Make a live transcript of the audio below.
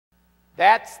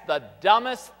That's the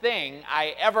dumbest thing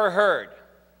I ever heard.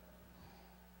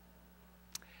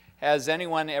 Has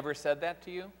anyone ever said that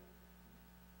to you?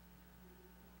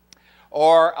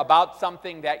 Or about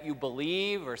something that you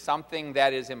believe or something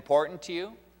that is important to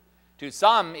you? To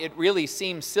some, it really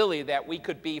seems silly that we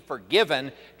could be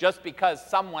forgiven just because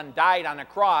someone died on a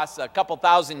cross a couple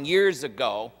thousand years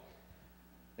ago.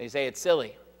 They say it's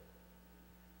silly.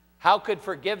 How could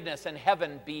forgiveness in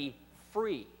heaven be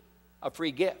free, a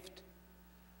free gift?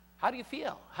 How do you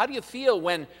feel? How do you feel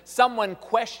when someone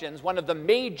questions one of the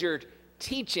major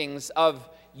teachings of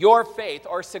your faith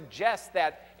or suggests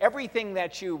that everything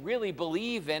that you really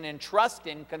believe in and trust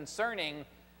in concerning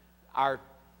our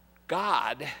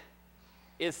God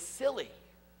is silly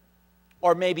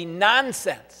or maybe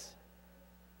nonsense?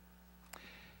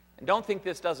 And don't think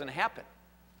this doesn't happen.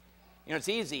 You know, it's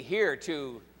easy here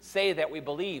to say that we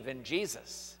believe in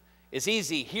Jesus. It's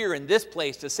easy here in this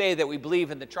place to say that we believe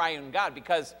in the triune God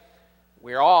because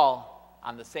we're all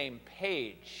on the same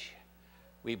page.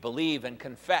 We believe and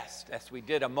confess, as we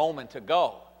did a moment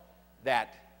ago,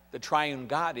 that the triune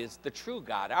God is the true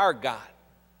God, our God.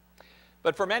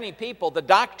 But for many people, the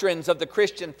doctrines of the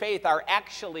Christian faith are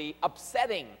actually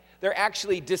upsetting. They're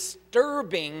actually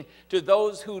disturbing to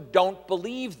those who don't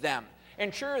believe them.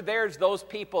 And sure, there's those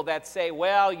people that say,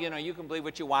 well, you know, you can believe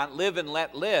what you want, live and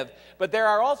let live. But there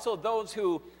are also those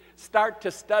who start to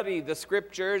study the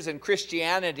Scriptures and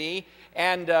Christianity,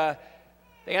 and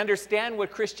they understand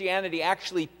what Christianity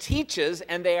actually teaches,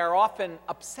 and they are often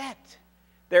upset.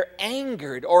 They're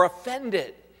angered or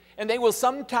offended. And they will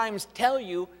sometimes tell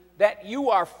you that you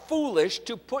are foolish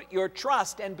to put your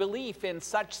trust and belief in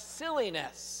such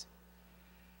silliness.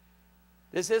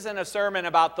 This isn't a sermon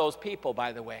about those people,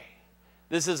 by the way.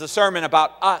 This is a sermon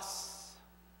about us.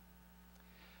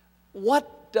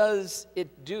 What does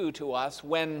it do to us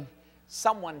when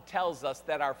someone tells us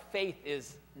that our faith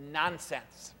is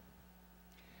nonsense?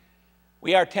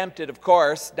 We are tempted, of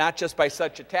course, not just by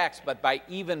such a text, but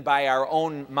even by our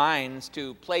own minds,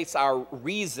 to place our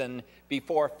reason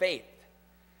before faith,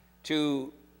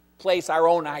 to place our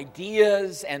own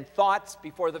ideas and thoughts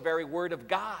before the very Word of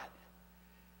God.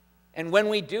 And when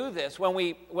we do this, when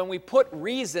we put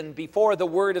reason before the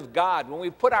Word of God, when we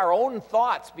put our own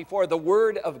thoughts before the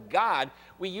Word of God,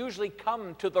 we usually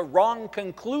come to the wrong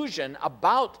conclusion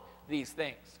about these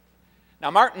things. Now,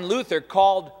 Martin Luther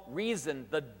called reason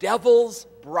the devil's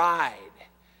bride.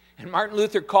 And Martin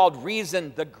Luther called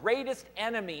reason the greatest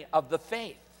enemy of the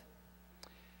faith.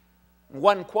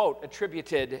 One quote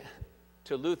attributed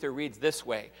to Luther reads this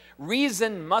way: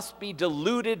 "Reason must be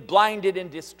deluded, blinded, and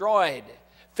destroyed.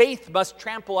 Faith must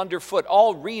trample underfoot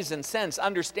all reason, sense,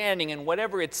 understanding, and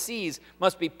whatever it sees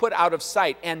must be put out of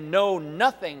sight and know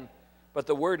nothing but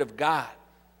the Word of God."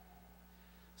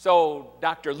 So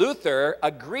Dr. Luther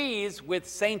agrees with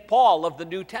St. Paul of the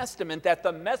New Testament that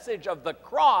the message of the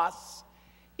cross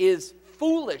is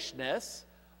foolishness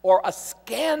or a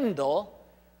scandal,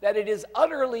 that it is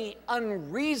utterly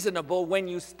unreasonable when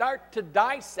you start to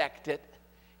dissect it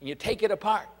and you take it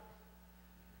apart.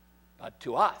 But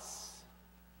to us,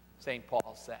 St.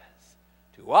 Paul says,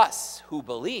 to us who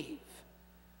believe,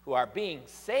 who are being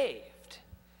saved,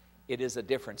 it is a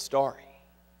different story.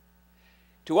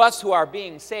 To us who are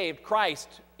being saved, Christ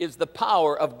is the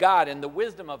power of God and the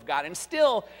wisdom of God. And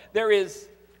still, there is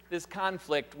this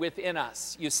conflict within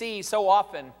us. You see, so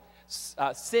often,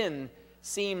 sin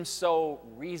seems so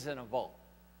reasonable.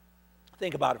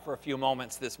 Think about it for a few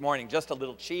moments this morning. Just a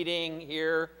little cheating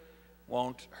here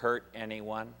won't hurt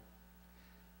anyone.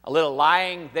 A little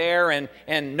lying there,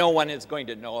 and no one is going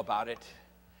to know about it.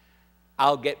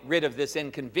 I'll get rid of this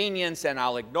inconvenience, and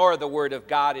I'll ignore the Word of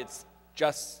God. It's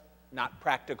just not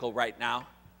practical right now.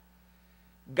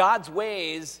 God's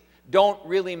ways don't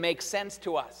really make sense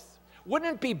to us.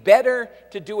 Wouldn't it be better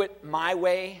to do it my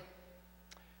way?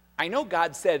 I know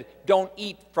God said, don't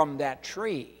eat from that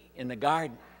tree in the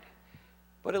garden,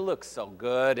 but it looks so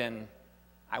good, and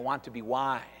I want to be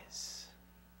wise.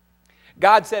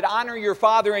 God said, honor your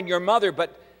father and your mother,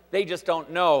 but they just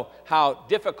don't know how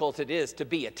difficult it is to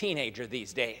be a teenager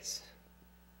these days.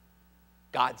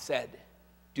 God said,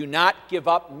 do not give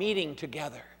up meeting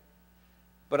together,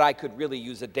 but I could really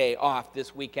use a day off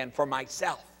this weekend for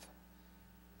myself.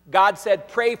 God said,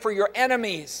 pray for your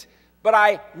enemies, but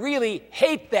I really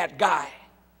hate that guy.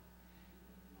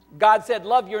 God said,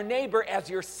 love your neighbor as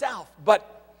yourself,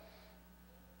 but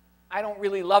I don't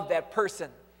really love that person,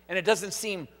 and it doesn't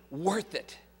seem worth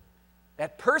it.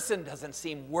 That person doesn't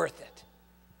seem worth it.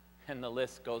 And the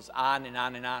list goes on and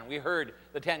on and on. We heard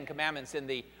the Ten Commandments in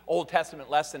the Old Testament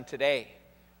lesson today,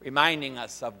 reminding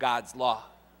us of God's law.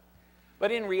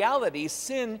 But in reality,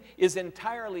 sin is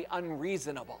entirely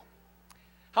unreasonable.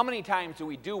 How many times do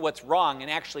we do what's wrong and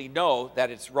actually know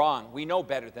that it's wrong? We know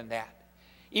better than that.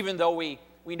 Even though we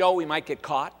know we might get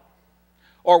caught,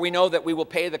 or we know that we will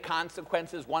pay the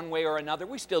consequences one way or another,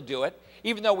 we still do it.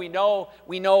 Even though we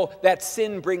know that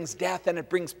sin brings death and it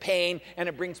brings pain and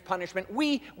it brings punishment,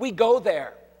 we go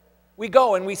there. We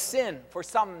go and we sin for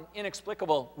some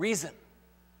inexplicable reason.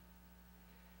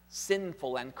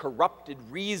 Sinful and corrupted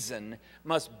reason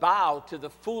must bow to the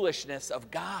foolishness of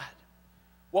God.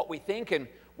 What we think and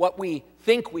what we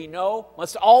think we know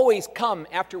must always come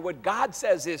after what God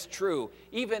says is true,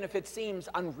 even if it seems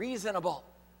unreasonable.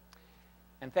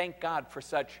 And thank God for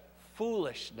such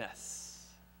foolishness.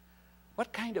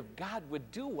 What kind of God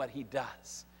would do what he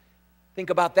does? Think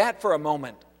about that for a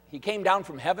moment. He came down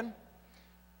from heaven,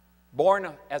 born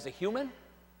as a human.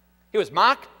 He was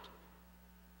mocked.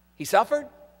 He suffered.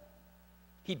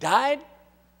 He died.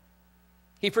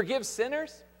 He forgives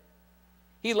sinners.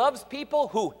 He loves people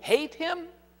who hate him.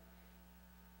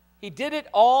 He did it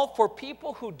all for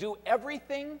people who do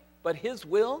everything but his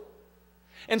will.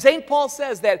 And St. Paul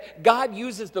says that God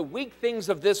uses the weak things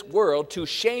of this world to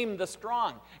shame the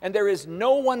strong. And there is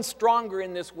no one stronger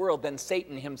in this world than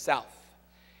Satan himself.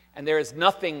 And there is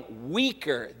nothing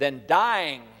weaker than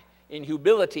dying in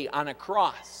humility on a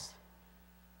cross.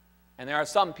 And there are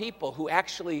some people who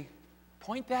actually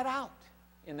point that out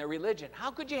in their religion. How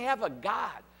could you have a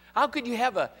God? How could you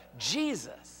have a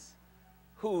Jesus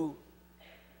who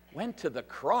went to the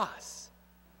cross?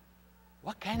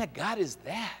 What kind of God is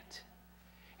that?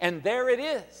 And there it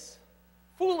is,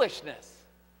 foolishness.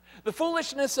 The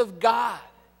foolishness of God.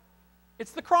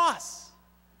 It's the cross.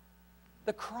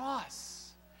 The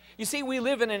cross. You see, we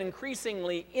live in an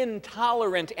increasingly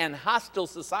intolerant and hostile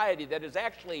society that is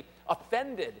actually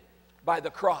offended by the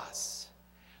cross.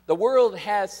 The world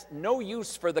has no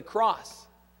use for the cross.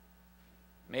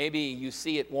 Maybe you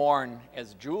see it worn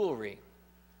as jewelry,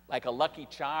 like a lucky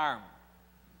charm,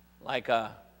 like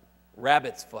a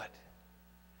rabbit's foot.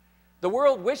 The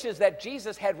world wishes that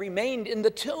Jesus had remained in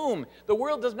the tomb. The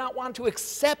world does not want to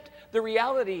accept the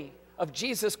reality of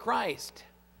Jesus Christ.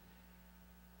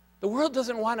 The world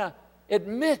doesn't want to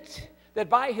admit that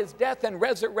by his death and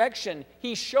resurrection,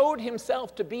 he showed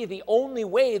himself to be the only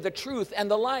way, the truth,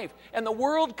 and the life. And the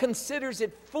world considers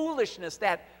it foolishness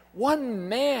that one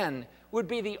man would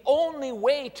be the only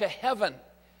way to heaven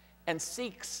and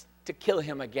seeks to kill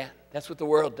him again. That's what the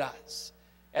world does,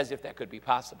 as if that could be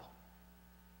possible.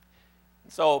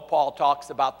 So Paul talks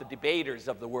about the debaters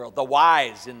of the world, the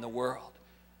wise in the world.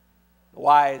 The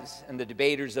wise and the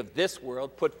debaters of this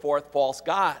world put forth false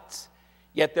gods,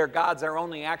 yet their gods are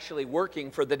only actually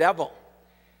working for the devil.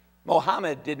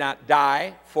 Mohammed did not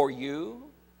die for you.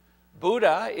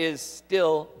 Buddha is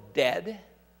still dead.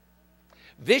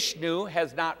 Vishnu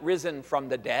has not risen from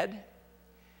the dead.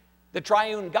 The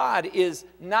triune God is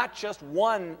not just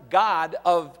one God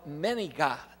of many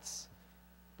gods,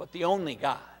 but the only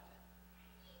God.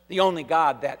 The only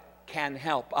God that can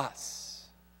help us.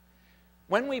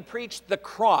 When we preach the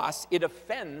cross, it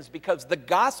offends because the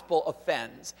gospel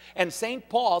offends. And St.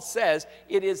 Paul says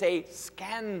it is a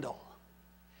scandal.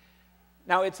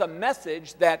 Now, it's a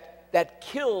message that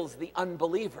kills the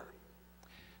unbeliever.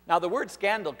 Now, the word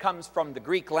scandal comes from the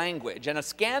Greek language, and a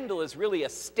scandal is really a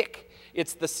stick.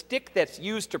 It's the stick that's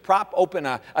used to prop open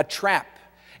a trap.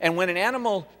 And when an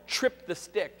animal tripped the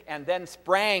stick and then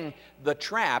sprang the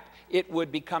trap, it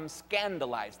would become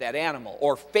scandalized, that animal,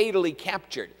 or fatally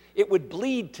captured. It would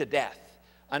bleed to death,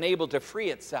 unable to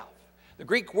free itself. The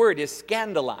Greek word is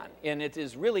scandalon, and it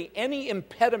is really any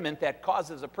impediment that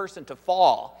causes a person to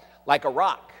fall, like a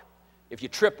rock, if you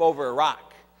trip over a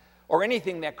rock, or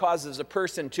anything that causes a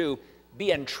person to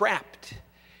be entrapped.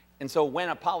 And so when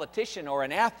a politician or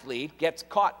an athlete gets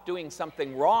caught doing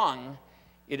something wrong,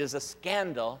 it is a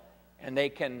scandal, and they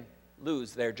can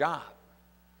lose their job.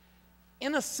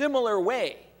 In a similar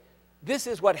way, this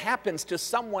is what happens to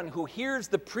someone who hears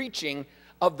the preaching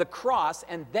of the cross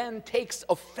and then takes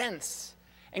offense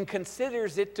and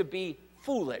considers it to be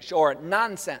foolish or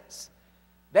nonsense.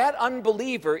 That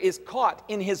unbeliever is caught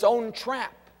in his own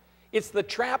trap. It's the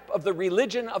trap of the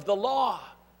religion of the law,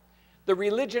 the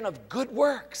religion of good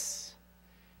works.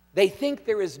 They think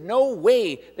there is no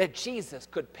way that Jesus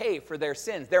could pay for their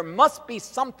sins. There must be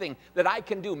something that I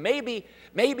can do. Maybe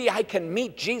I can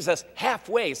meet Jesus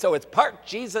halfway, so it's part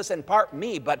Jesus and part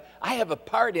me, but I have a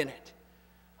part in it.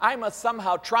 I must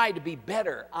somehow try to be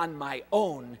better on my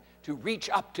own to reach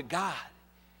up to God.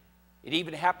 It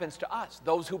even happens to us,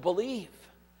 those who believe,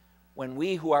 when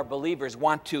we who are believers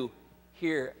want to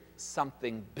hear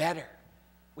something better.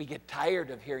 We get tired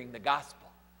of hearing the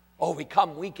gospel, Oh, we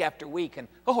come week after week and,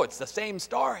 oh, it's the same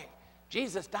story.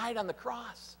 Jesus died on the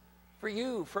cross for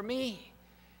you, for me.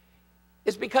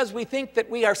 It's because we think that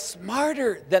we are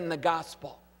smarter than the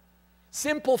gospel.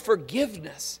 Simple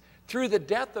forgiveness through the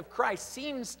death of Christ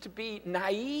seems to be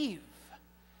naive.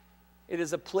 It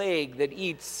is a plague that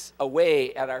eats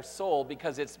away at our soul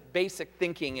because its basic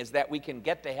thinking is that we can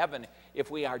get to heaven if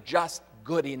we are just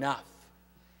good enough.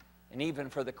 And even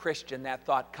for the Christian, that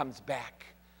thought comes back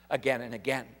again and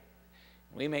again.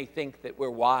 We may think that we're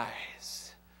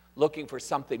wise, looking for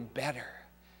something better.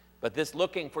 But this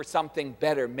looking for something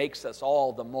better makes us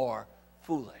all the more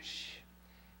foolish.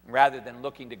 Rather than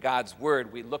looking to God's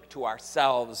word, we look to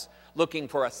ourselves, looking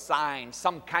for a sign,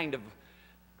 some kind of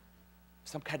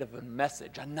a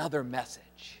message, another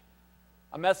message.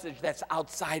 A message that's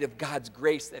outside of God's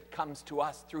grace that comes to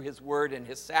us through his word and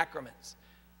his sacraments.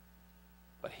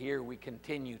 But here we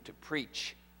continue to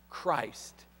preach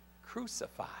Christ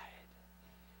crucified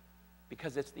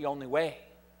because it's the only way.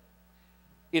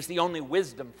 It's the only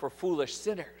wisdom for foolish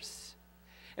sinners.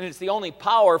 And it's the only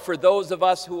power for those of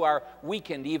us who are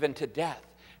weakened even to death.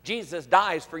 Jesus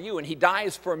dies for you, and he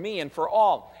dies for me and for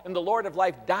all. And the Lord of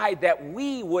life died that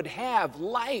we would have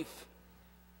life.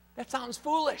 That sounds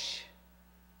foolish,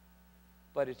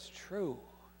 but it's true.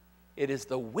 It is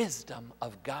the wisdom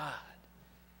of God.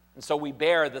 And so we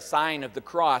bear the sign of the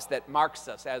cross that marks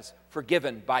us as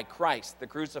forgiven by Christ, the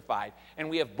crucified. And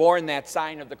we have borne that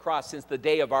sign of the cross since the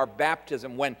day of our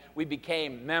baptism when we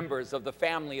became members of the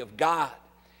family of God.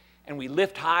 And we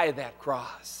lift high that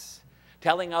cross,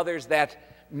 telling others that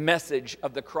message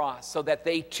of the cross so that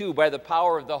they too, by the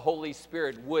power of the Holy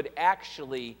Spirit, would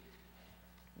actually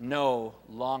no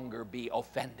longer be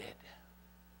offended.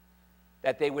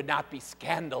 That they would not be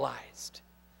scandalized,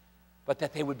 but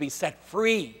that they would be set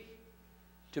free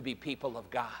to be people of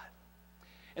God.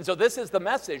 And so this is the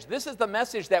message. This is the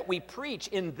message that we preach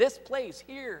in this place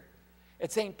here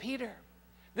at St. Peter.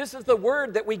 This is the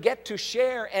word that we get to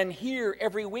share and hear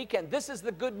every weekend. This is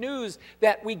the good news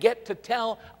that we get to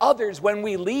tell others when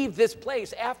we leave this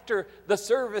place after the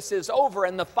service is over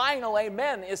and the final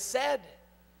amen is said.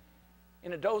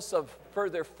 In a dose of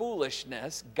further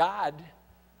foolishness, God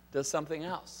does something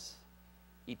else.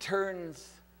 He turns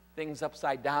things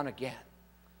upside down again.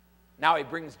 Now he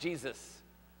brings Jesus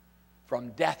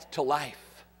from death to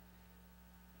life,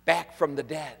 back from the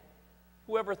dead.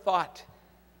 Whoever thought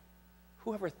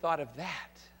of that?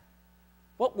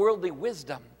 What worldly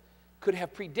wisdom could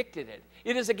have predicted it?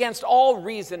 It is against all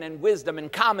reason and wisdom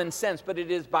and common sense, but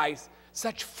it is by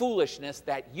such foolishness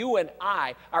that you and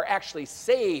I are actually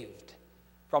saved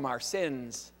from our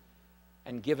sins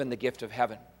and given the gift of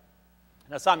heaven.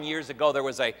 Now, some years ago, there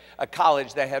was a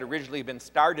college that had originally been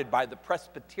started by the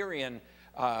Presbyterian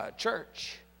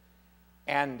church.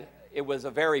 And it was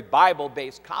a very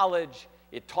Bible-based college.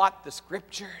 It taught the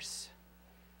scriptures.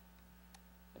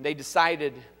 And they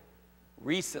decided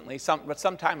recently,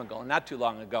 some time ago, not too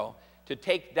long ago, to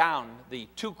take down the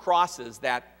 2 crosses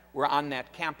that were on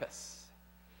that campus.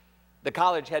 The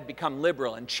college had become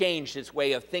liberal and changed its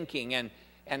way of thinking, and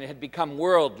it had become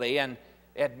worldly, and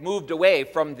had moved away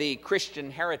from the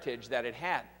Christian heritage that it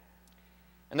had.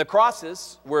 And the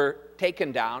crosses were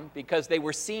taken down because they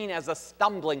were seen as a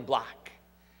stumbling block,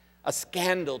 a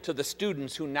scandal to the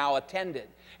students who now attended.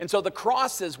 And so the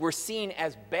crosses were seen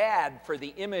as bad for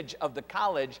the image of the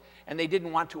college, and they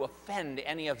didn't want to offend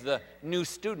any of the new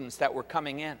students that were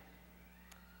coming in.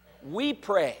 We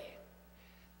pray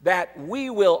that we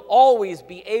will always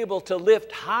be able to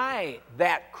lift high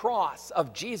that cross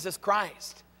of Jesus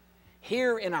Christ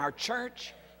here in our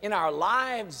church, in our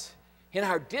lives, in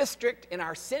our district, in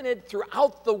our synod,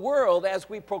 throughout the world as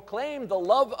we proclaim the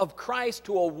love of Christ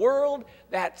to a world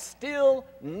that still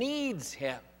needs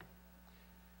him.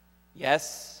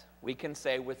 Yes, we can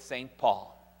say with St.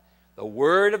 Paul, the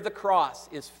word of the cross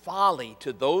is folly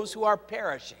to those who are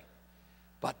perishing,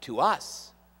 but to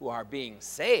us who are being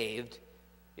saved,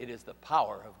 it is the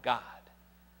power of God.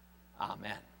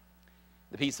 Amen.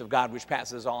 The peace of God, which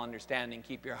passes all understanding,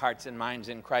 keep your hearts and minds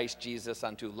in Christ Jesus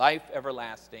unto life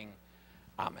everlasting.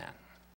 Amen.